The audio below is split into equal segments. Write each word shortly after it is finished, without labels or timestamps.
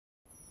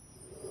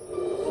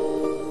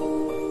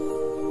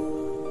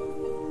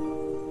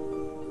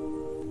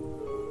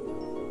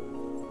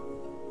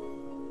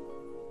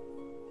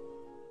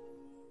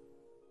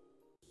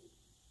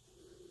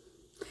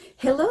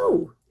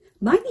Hello,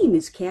 my name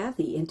is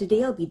Kathy, and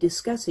today I'll be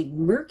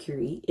discussing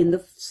Mercury in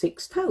the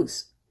sixth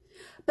house.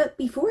 But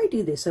before I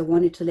do this, I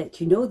wanted to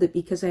let you know that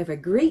because I have a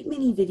great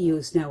many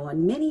videos now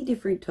on many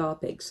different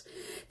topics,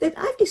 that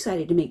I've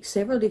decided to make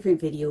several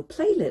different video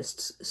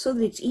playlists so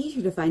that it's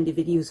easier to find the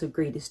videos of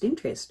greatest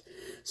interest.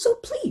 So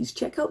please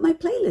check out my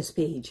playlist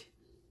page.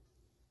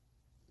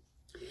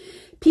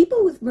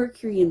 People with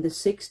Mercury in the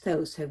sixth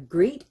house have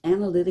great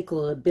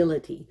analytical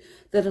ability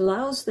that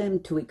allows them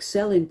to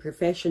excel in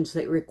professions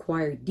that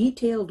require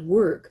detailed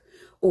work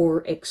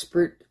or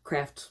expert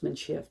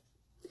craftsmanship.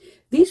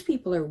 These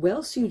people are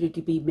well suited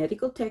to be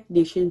medical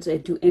technicians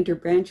and to enter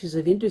branches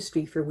of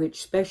industry for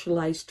which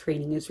specialized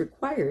training is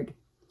required.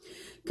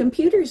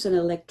 Computers and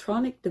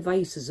electronic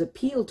devices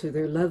appeal to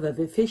their love of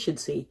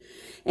efficiency,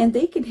 and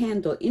they can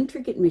handle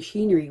intricate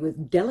machinery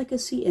with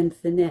delicacy and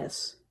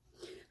finesse.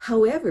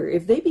 However,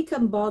 if they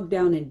become bogged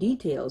down in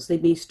details, they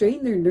may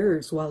strain their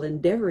nerves while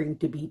endeavoring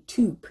to be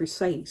too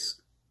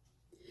precise.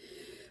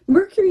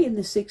 Mercury in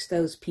the sixth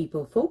house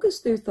people focus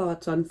their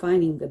thoughts on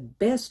finding the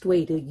best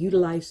way to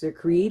utilize their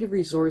creative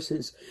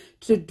resources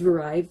to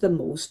derive the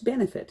most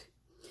benefit.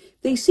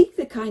 They seek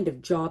the kind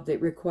of job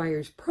that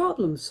requires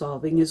problem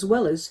solving as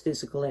well as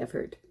physical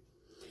effort.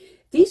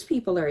 These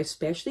people are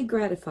especially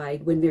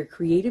gratified when their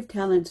creative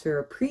talents are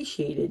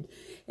appreciated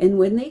and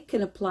when they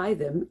can apply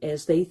them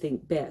as they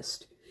think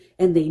best.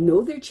 And they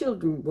know their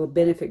children will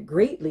benefit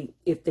greatly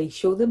if they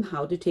show them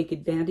how to take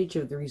advantage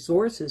of the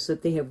resources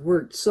that they have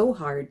worked so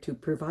hard to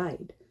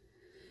provide.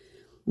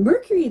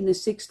 Mercury in the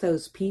sixth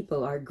house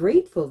people are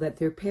grateful that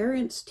their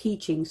parents'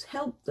 teachings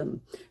helped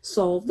them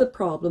solve the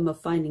problem of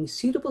finding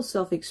suitable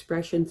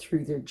self-expression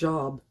through their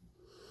job.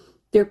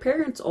 Their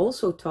parents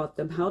also taught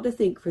them how to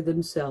think for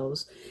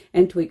themselves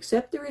and to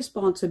accept the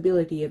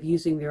responsibility of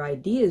using their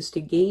ideas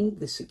to gain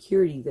the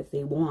security that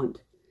they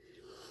want.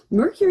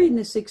 Mercury in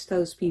the sixth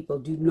house people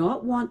do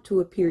not want to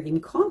appear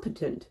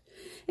incompetent,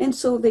 and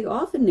so they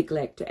often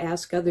neglect to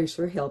ask others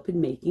for help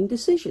in making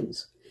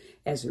decisions.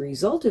 As a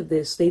result of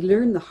this, they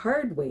learn the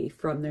hard way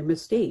from their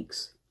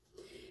mistakes.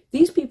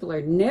 These people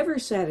are never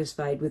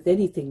satisfied with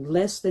anything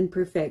less than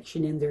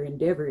perfection in their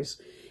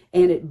endeavors,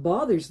 and it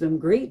bothers them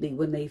greatly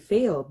when they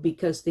fail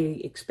because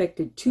they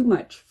expected too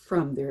much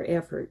from their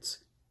efforts.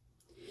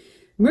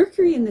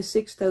 Mercury in the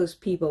sixth house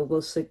people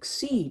will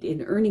succeed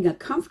in earning a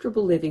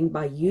comfortable living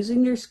by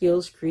using their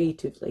skills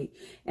creatively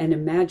and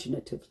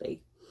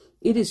imaginatively.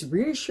 It is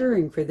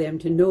reassuring for them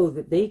to know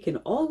that they can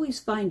always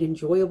find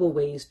enjoyable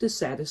ways to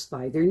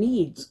satisfy their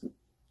needs.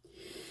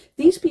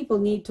 These people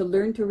need to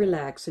learn to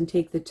relax and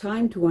take the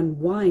time to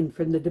unwind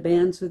from the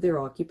demands of their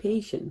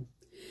occupation.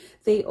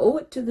 They owe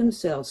it to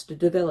themselves to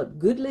develop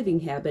good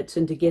living habits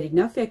and to get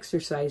enough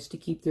exercise to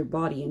keep their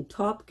body in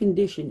top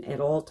condition at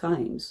all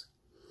times.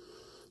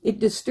 It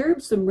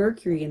disturbs the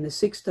Mercury in the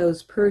sixth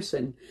house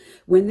person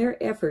when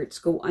their efforts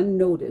go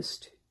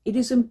unnoticed. It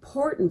is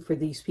important for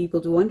these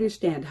people to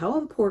understand how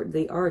important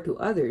they are to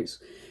others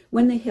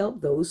when they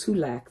help those who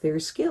lack their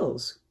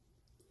skills.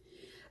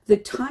 The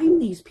time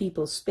these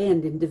people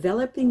spend in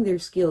developing their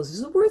skills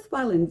is a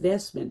worthwhile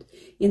investment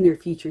in their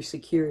future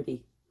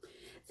security.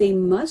 They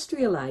must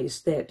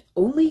realize that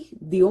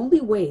the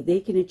only way they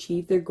can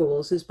achieve their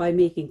goals is by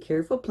making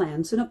careful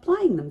plans and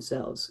applying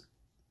themselves.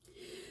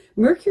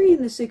 Mercury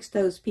in the sixth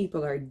house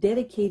people are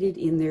dedicated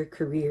in their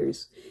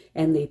careers,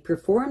 and they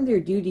perform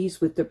their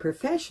duties with the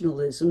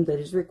professionalism that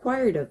is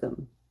required of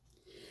them.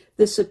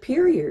 The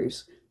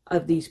superiors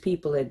of these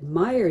people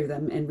admire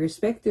them and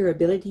respect their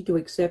ability to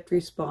accept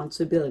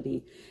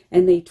responsibility,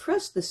 and they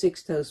trust the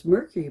sixth house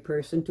Mercury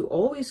person to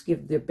always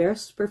give their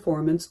best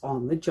performance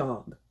on the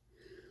job.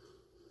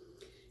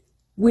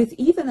 With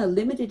even a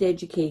limited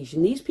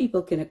education, these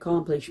people can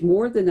accomplish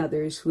more than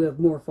others who have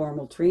more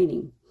formal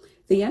training.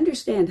 They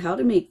understand how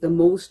to make the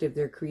most of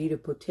their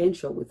creative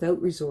potential without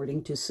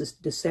resorting to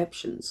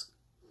deceptions.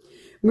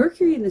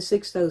 Mercury in the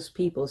sixth house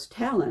people's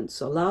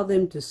talents allow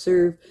them to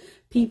serve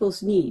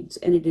people's needs,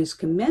 and it is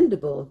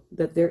commendable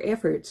that their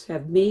efforts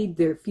have made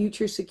their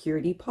future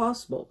security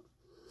possible.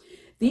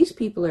 These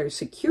people are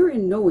secure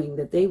in knowing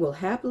that they will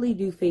happily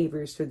do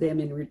favors for them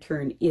in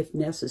return if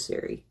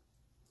necessary.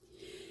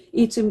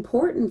 It's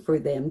important for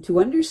them to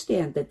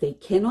understand that they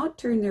cannot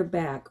turn their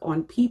back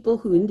on people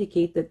who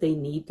indicate that they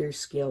need their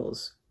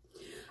skills.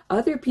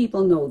 Other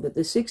people know that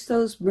the sixth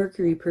house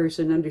Mercury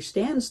person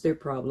understands their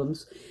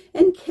problems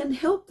and can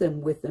help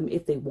them with them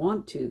if they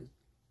want to.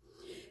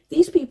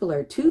 These people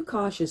are too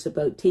cautious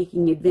about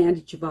taking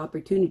advantage of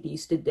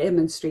opportunities to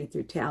demonstrate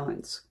their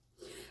talents.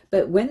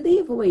 But when they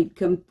avoid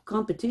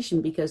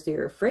competition because they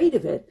are afraid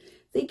of it,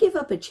 they give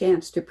up a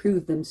chance to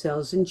prove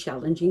themselves in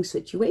challenging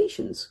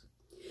situations.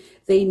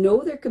 They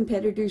know their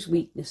competitors'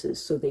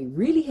 weaknesses, so they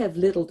really have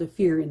little to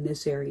fear in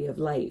this area of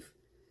life.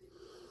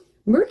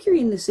 Mercury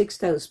in the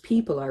sixth house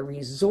people are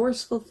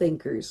resourceful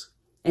thinkers,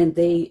 and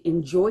they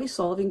enjoy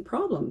solving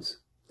problems.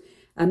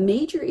 A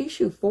major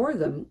issue for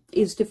them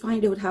is to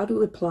find out how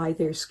to apply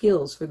their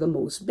skills for the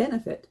most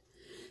benefit.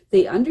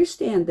 They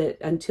understand that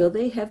until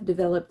they have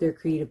developed their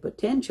creative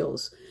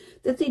potentials,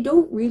 that they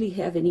don't really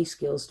have any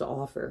skills to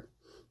offer.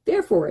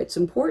 Therefore, it's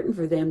important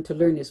for them to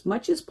learn as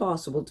much as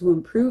possible to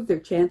improve their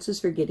chances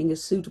for getting a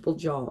suitable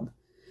job.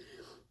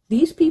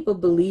 These people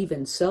believe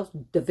in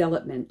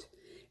self-development,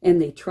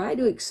 and they try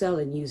to excel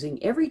in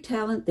using every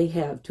talent they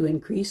have to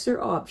increase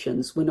their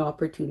options when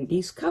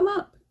opportunities come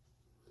up.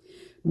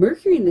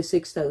 Mercury in the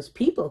 6th house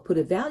people put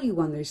a value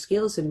on their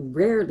skills and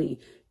rarely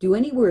do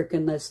any work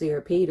unless they are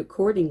paid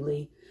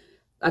according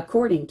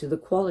to the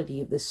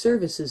quality of the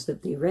services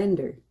that they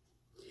render.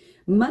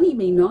 Money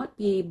may not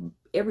be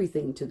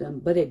everything to them,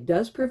 but it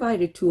does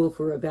provide a tool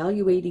for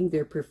evaluating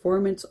their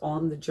performance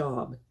on the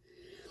job.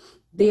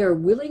 They are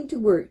willing to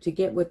work to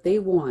get what they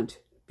want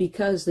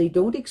because they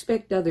don't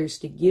expect others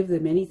to give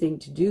them anything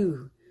to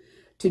do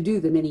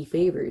them any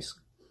favors.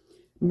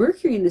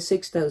 Mercury in the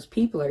 6th house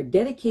people are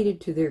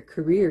dedicated to their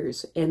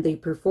careers, and they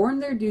perform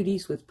their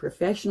duties with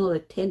professional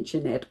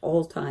attention at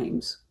all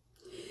times.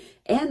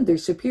 And their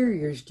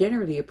superiors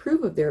generally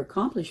approve of their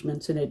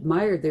accomplishments and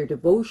admire their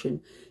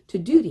devotion to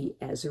duty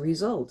as a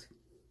result.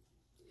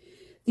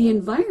 The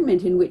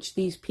environment in which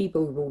these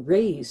people were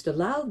raised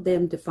allowed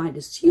them to find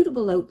a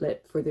suitable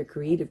outlet for their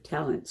creative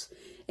talents,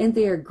 and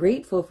they are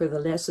grateful for the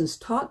lessons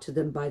taught to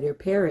them by their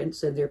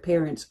parents and their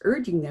parents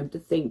urging them to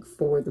think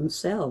for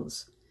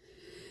themselves.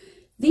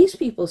 These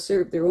people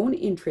serve their own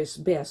interests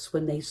best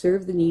when they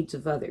serve the needs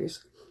of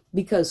others,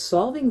 because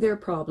solving their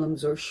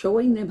problems or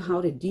showing them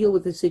how to deal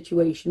with a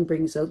situation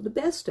brings out the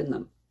best in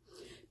them.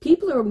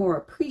 People are more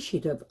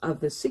appreciative of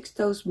the 6th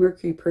house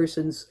Mercury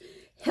person's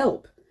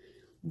help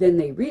than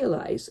they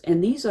realize,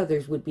 and these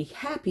others would be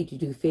happy to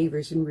do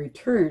favors in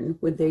return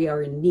when they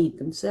are in need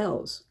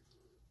themselves.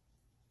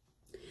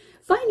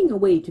 Finding a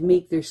way to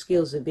make their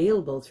skills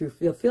available through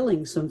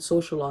fulfilling some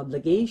social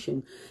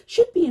obligation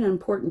should be an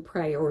important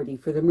priority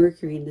for the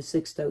Mercury in the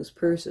 6th house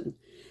person.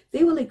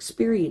 They will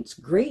experience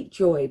great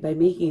joy by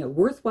making a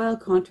worthwhile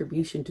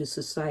contribution to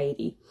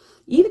society,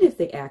 even if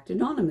they act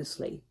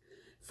anonymously.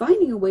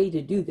 Finding a way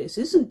to do this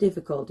isn't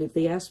difficult if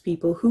they ask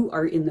people who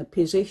are in the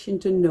position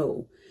to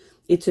know.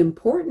 It's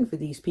important for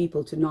these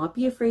people to not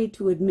be afraid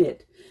to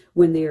admit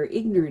when they are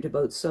ignorant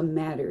about some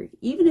matter,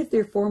 even if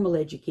their formal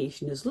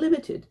education is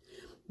limited.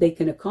 They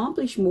can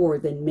accomplish more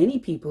than many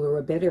people who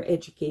are better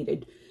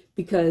educated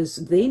because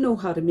they know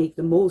how to make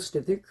the most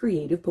of their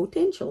creative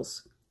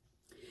potentials.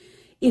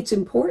 It's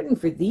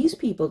important for these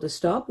people to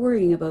stop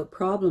worrying about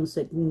problems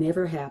that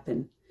never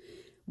happen.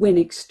 When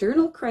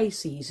external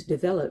crises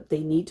develop, they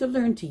need to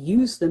learn to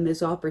use them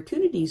as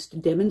opportunities to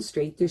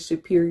demonstrate their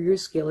superior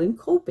skill in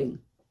coping.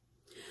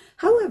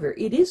 However,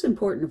 it is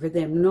important for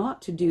them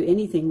not to do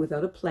anything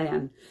without a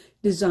plan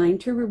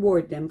designed to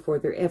reward them for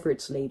their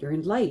efforts later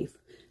in life,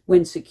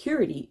 when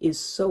security is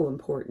so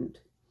important.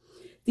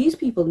 These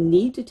people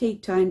need to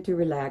take time to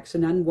relax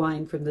and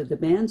unwind from the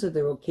demands of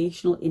their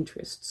vocational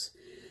interests.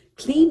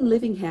 Clean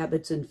living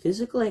habits and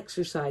physical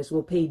exercise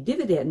will pay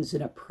dividends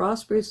in a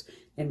prosperous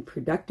and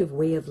productive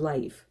way of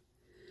life.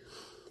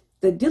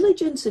 The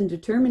diligence and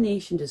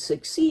determination to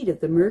succeed of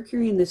the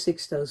Mercury in the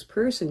 6th house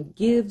person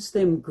gives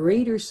them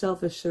greater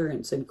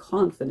self-assurance and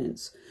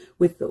confidence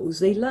with those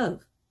they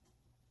love.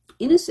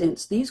 In a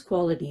sense, these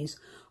qualities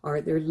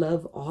are their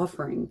love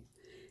offering,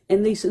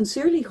 and they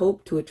sincerely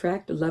hope to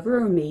attract a lover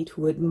or mate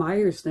who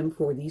admires them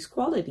for these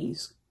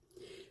qualities.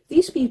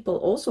 These people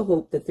also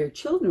hope that their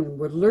children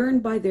will learn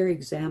by their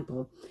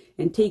example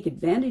and take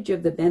advantage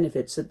of the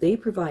benefits that they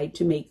provide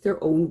to make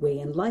their own way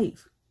in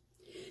life.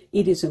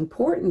 It is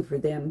important for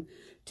them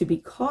to be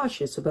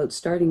cautious about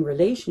starting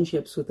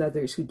relationships with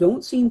others who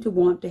don't seem to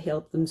want to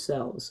help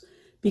themselves,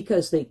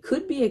 because they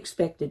could be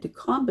expected to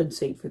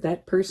compensate for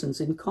that person's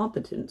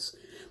incompetence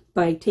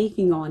by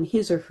taking on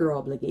his or her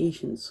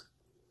obligations.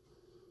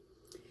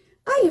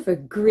 I have a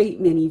great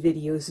many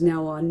videos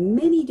now on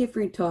many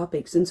different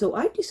topics, and so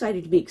I've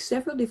decided to make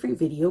several different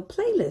video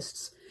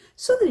playlists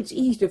so that it's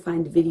easy to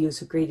find the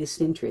videos of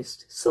greatest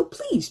interest. So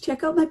please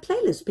check out my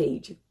playlist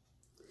page.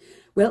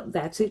 Well,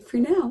 that's it for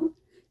now.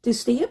 To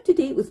stay up to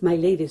date with my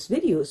latest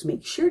videos,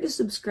 make sure to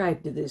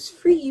subscribe to this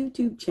free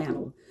YouTube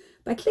channel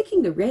by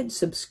clicking the red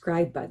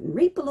subscribe button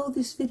right below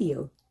this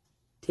video.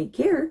 Take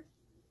care.